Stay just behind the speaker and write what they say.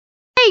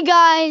Hey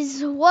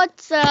guys,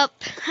 what's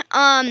up?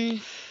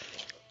 I'm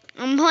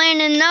playing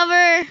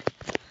another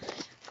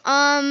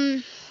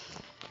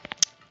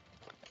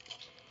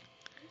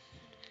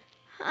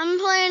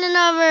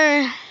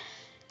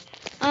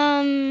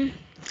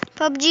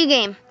PUBG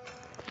game.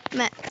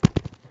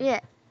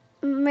 Yeah,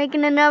 I'm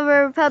making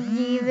another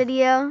PUBG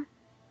video.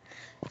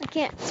 I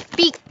can't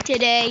speak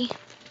today,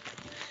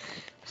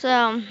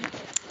 so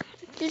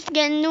just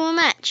get into a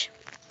match.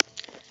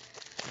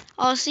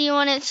 I'll see you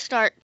when it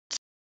starts.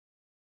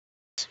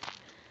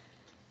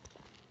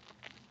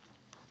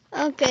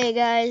 Okay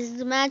guys,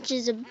 the match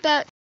is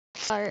about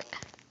to start.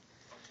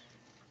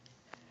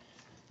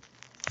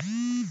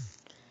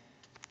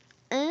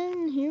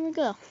 And here we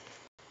go.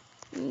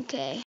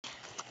 Okay.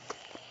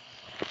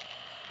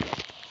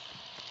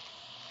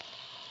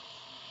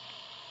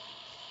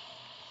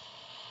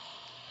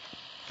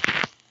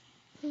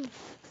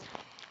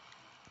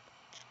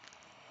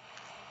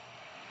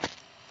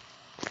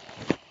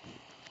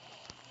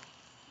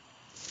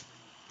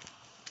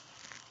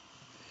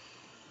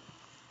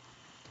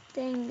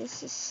 Dang,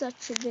 this is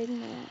such a big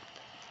map.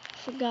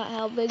 Forgot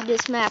how big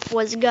this map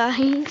was,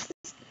 guys.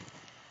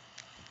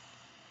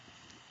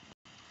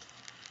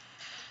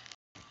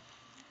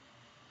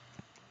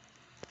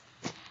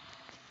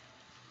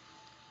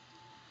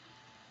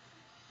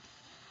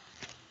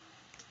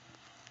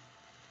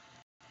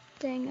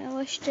 Dang, I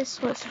wish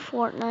this was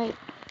Fortnite.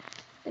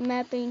 The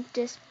map ain't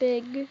this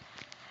big.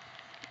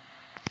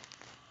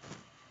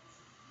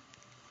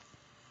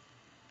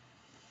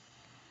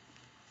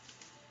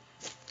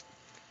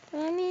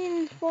 I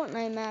mean,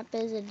 Fortnite map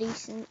is a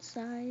decent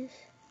size.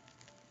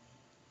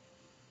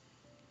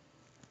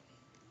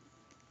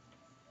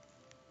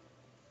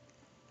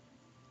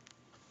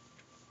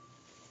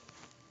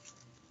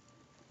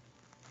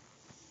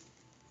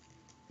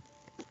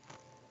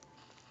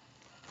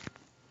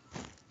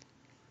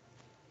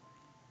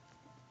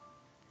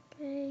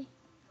 Okay.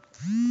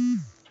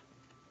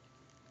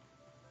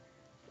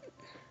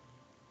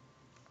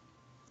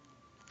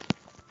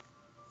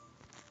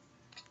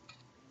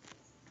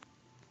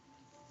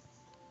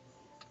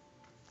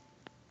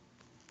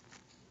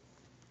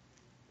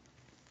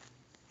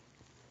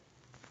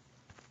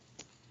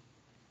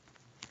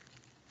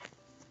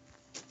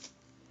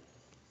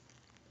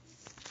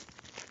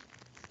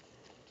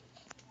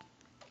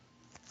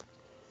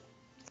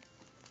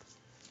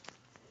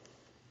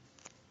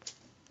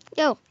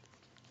 Yo.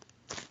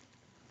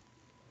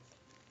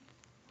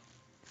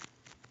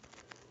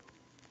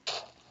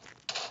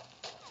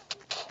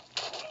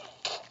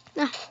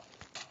 No.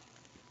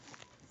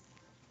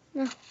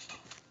 No.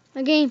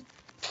 My game.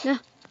 No.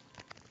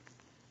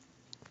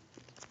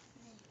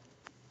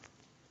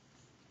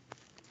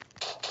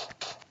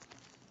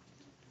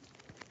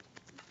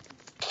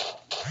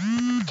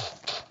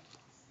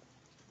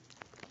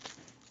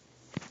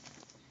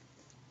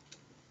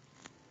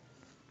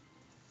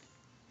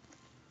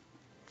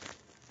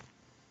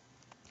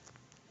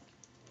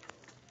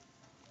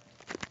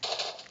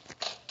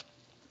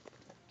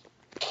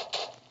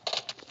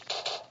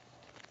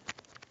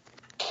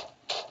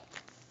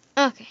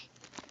 Okay.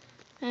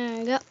 There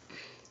we go.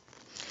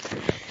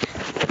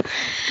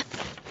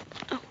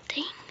 Oh,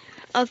 dang.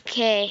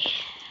 Okay.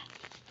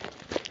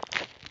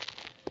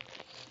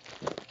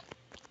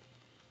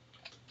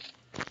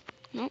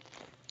 Nope.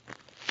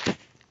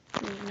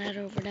 Move that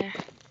over there.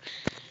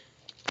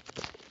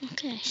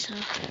 Okay, so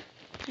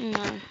hang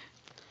on.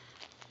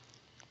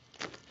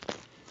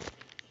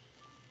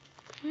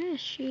 Where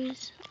is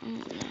shoes? Oh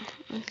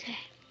no. Okay.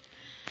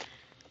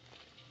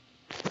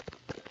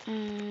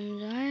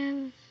 Do I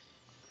have?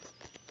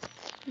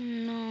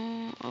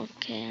 No.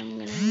 Okay, I'm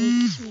gonna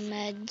need some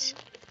meds.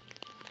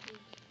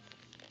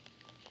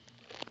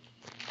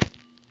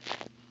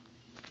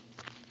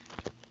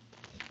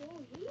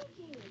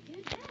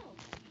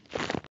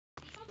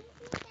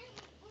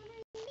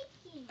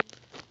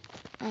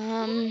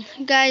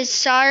 Guys,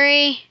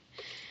 sorry.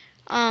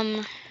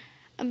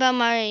 About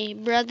my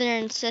brother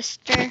and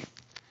sister.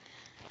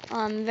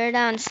 They're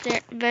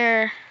downstairs.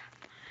 They're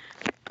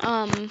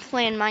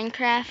playing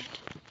Minecraft.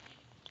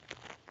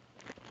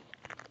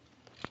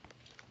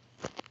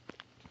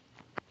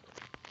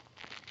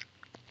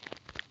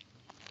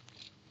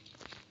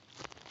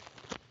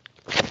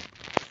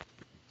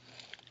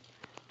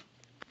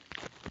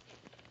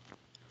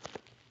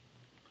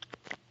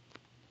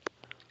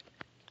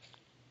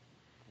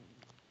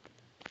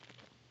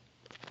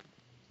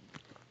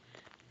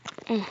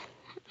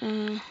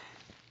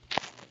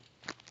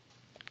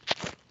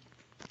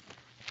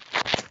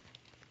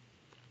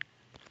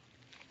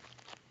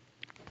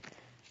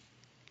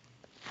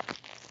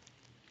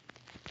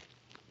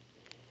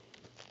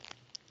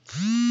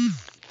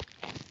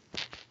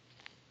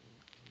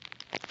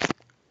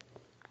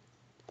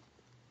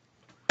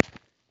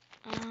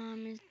 Oh,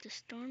 is the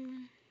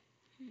storm?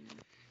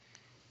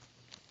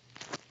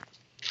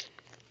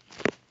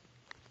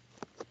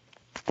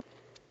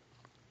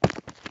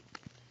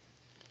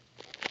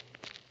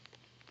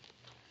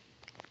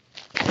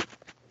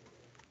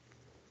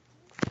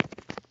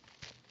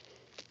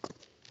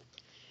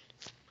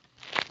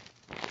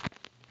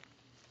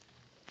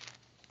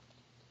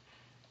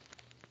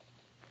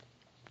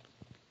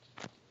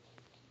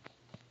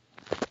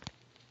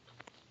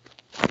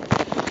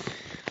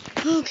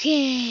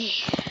 Okay.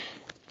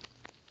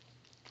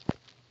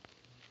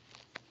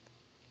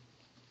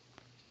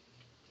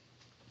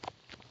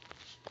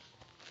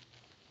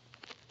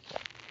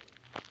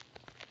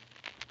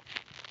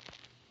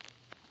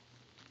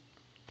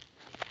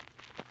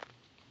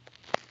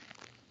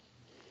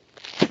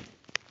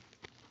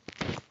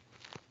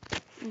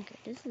 Okay,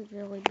 this is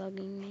really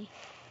bugging me.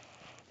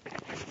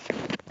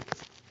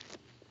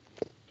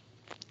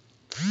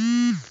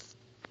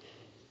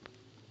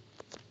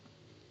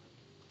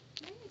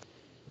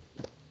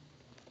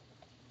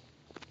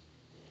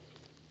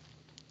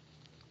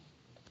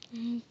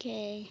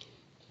 Okay.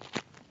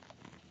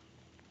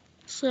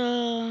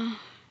 So,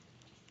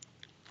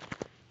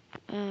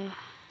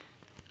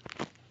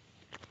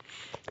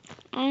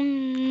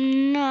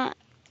 I'm not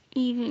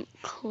even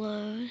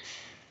close.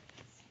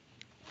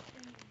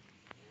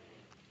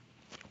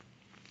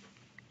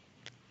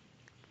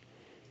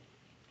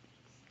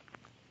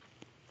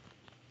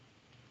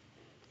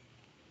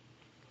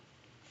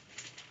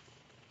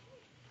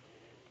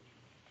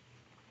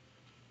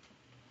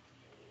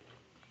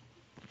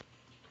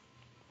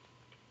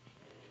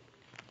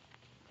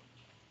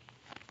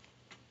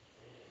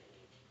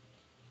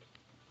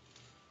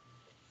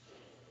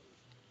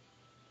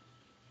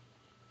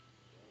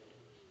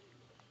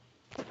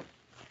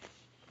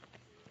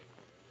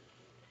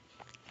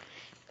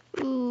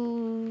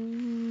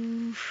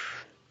 Ooh.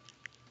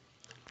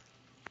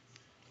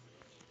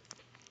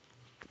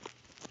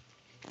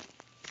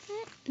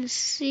 Let's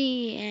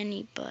see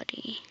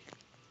anybody.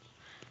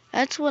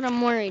 That's what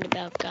I'm worried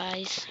about,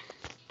 guys.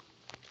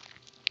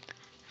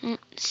 I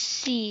don't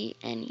see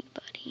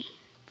anybody.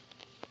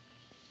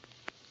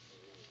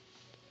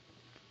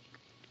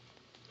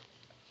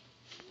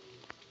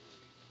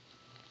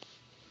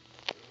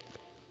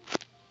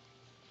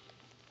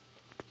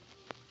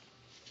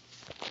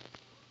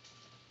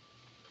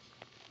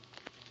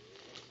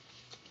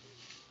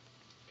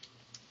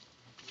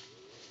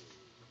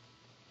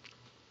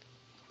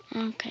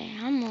 Okay,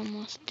 I'm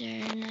almost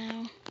there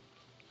now.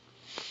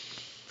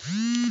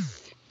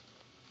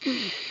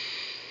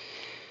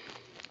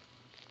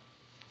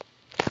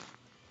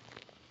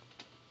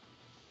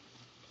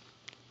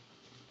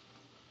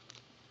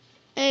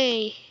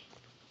 Hey,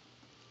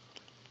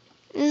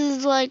 this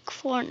is like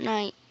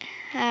Fortnite.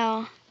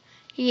 How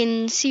you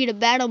can see the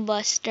battle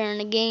bus during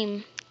the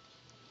game.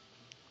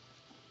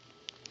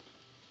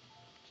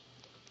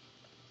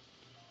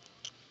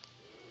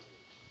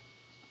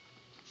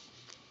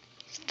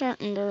 It's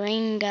starting to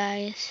rain,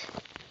 guys.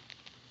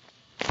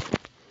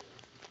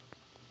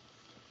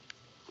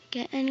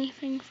 Get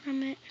anything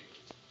from it?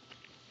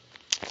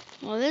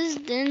 Well, this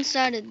is the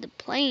inside of the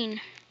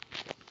plane.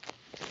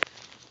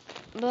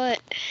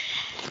 But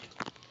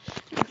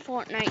in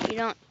Fortnite, you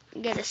don't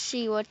get to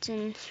see what's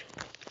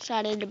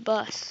inside of the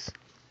bus.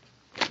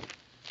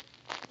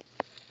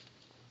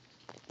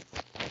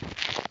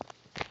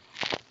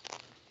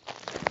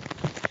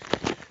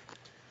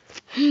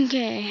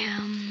 Okay,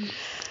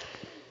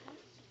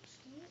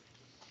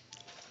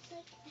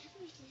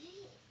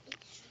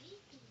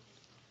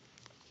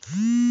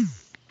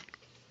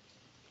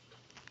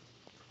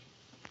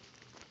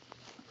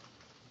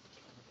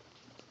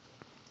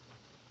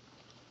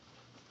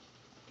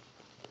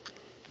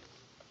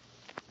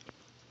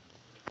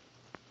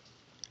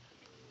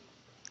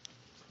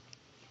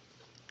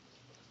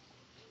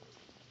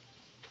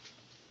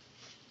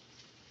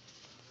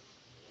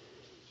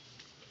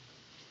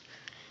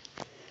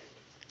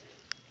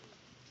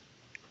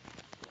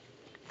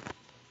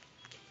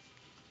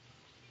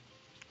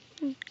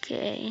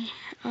 okay,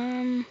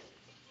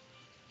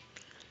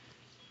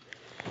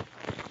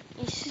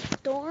 a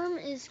storm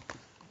is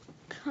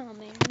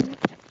coming.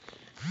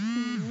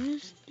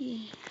 Where's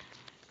the...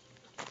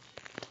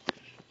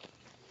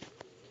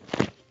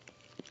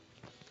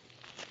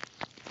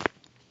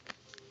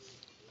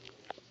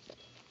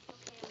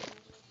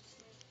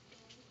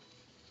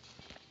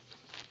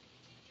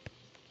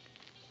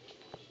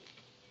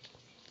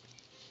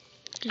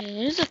 Okay,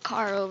 there's a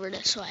car over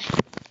this way.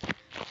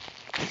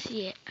 I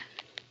see it.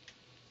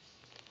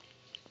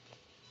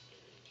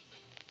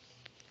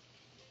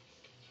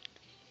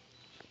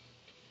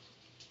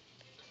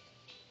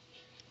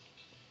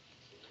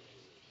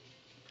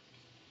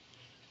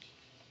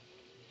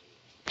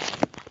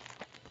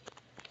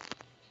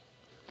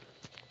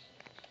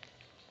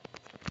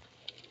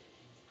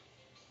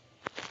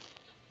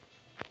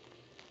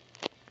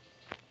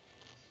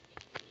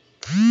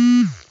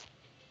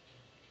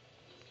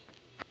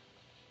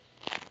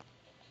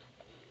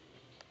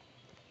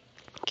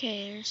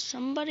 Okay, there's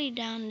somebody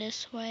down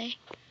this way.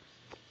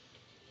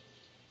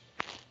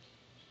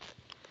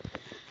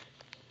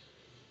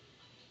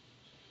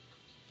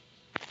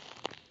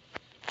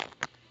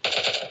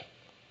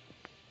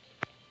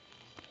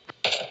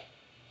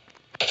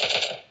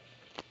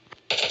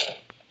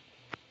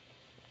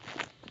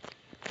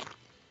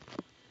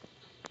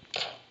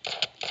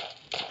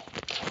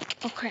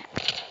 Oh crap.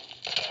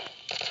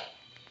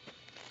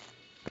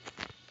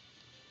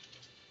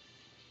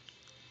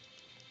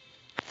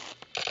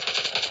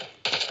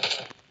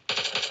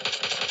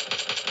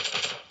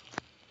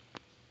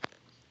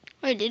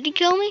 Wait, did he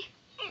kill me?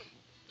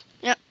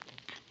 Yep.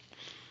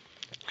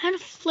 How the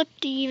flip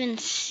do you even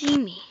see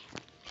me?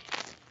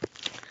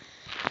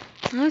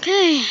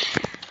 Okay.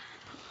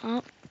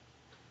 Oh.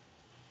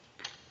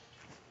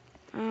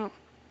 Oh.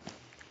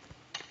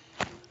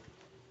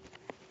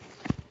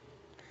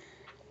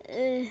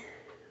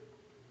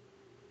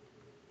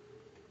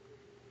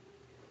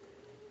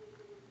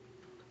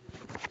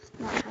 That's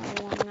not how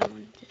long I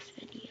want this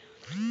video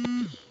to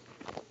be.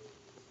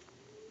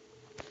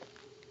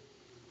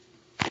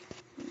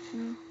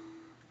 No.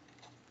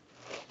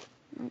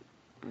 Nope,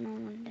 I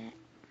don't want that.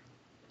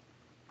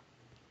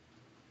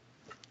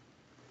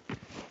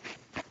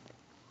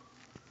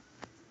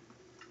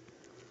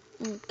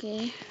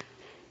 Okay.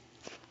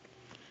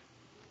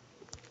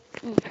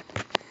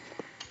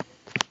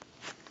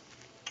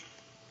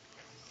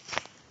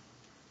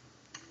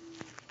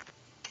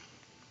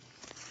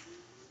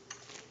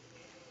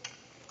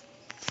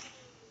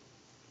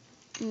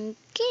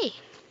 Okay.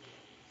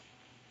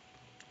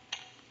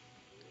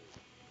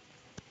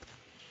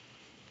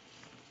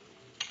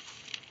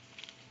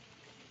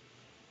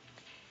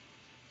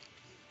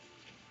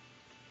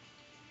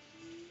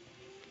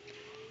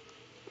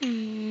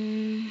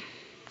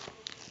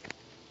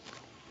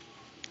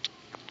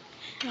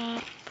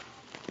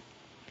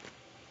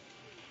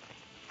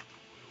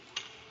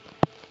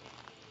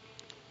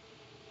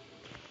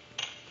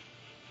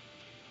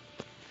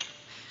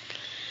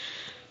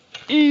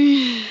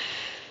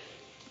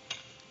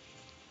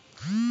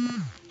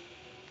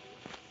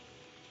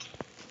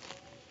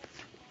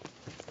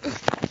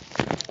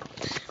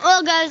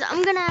 Well, guys,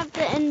 I'm gonna have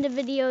to end the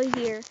video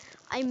here.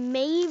 I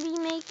may be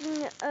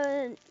making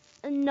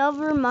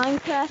another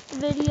Minecraft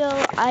video.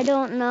 I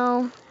don't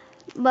know,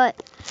 but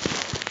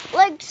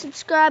like,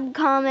 subscribe,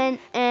 comment,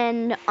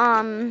 and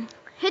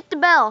hit the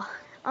bell.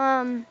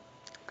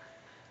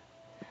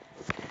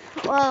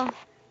 Well,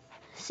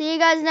 see you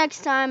guys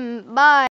next time. Bye.